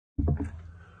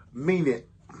Mean it.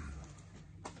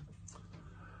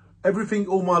 Everything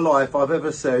all my life I've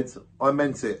ever said, I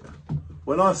meant it.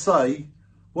 When I say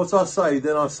what I say,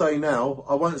 then I say now,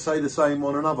 I won't say the same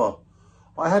on another.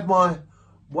 I had my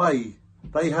way,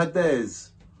 they had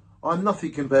theirs. I'm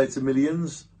nothing compared to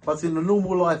millions, but in the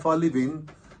normal life I live in,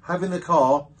 having a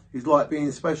car is like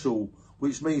being special,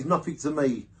 which means nothing to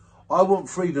me. I want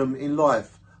freedom in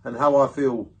life and how I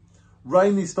feel.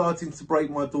 Rain is starting to break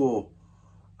my door.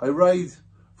 A raid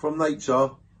from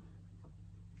nature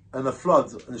and a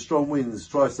flood and strong winds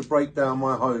tries to break down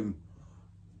my home.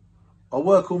 I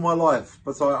work all my life,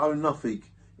 but I own nothing.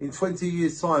 In 20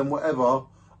 years' time, whatever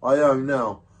I own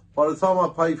now, by the time I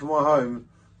pay for my home,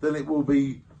 then it will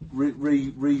be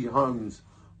rehomed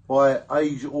by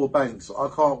age or banks. I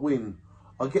can't win.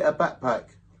 I get a backpack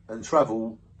and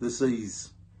travel the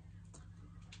seas.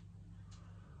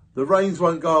 The rains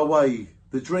won't go away.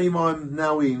 The dream I'm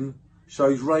now in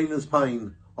shows rain as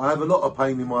pain. I have a lot of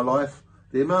pain in my life.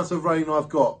 The amount of rain I've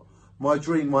got, my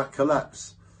dream might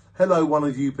collapse. Hello, one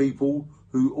of you people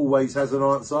who always has an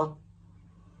answer.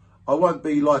 I won't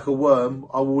be like a worm,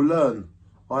 I will learn.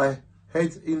 I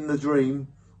head in the dream,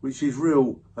 which is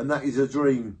real, and that is a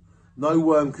dream. No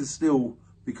worm can steal,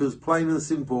 because plain and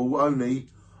simple only,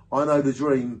 I know the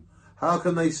dream. How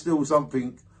can they steal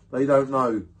something they don't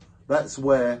know? That's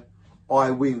where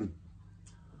I win.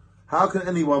 How can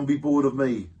anyone be bored of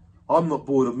me? I'm not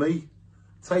bored of me.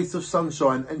 Taste of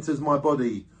sunshine enters my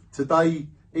body. Today,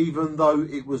 even though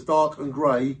it was dark and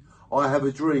grey, I have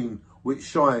a dream which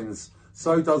shines.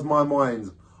 So does my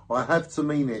mind. I have to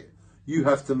mean it. You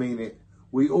have to mean it.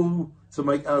 We all to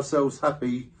make ourselves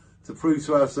happy, to prove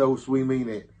to ourselves we mean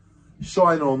it.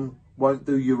 Shine on won't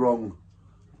do you wrong.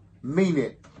 Mean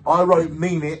it. I wrote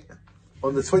Mean It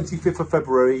on the 25th of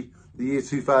February, the year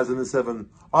 2007.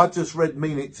 I've just read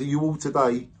Mean It to you all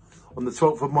today on the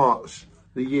 12th of March,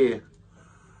 the year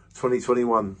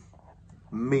 2021.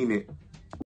 Mean it.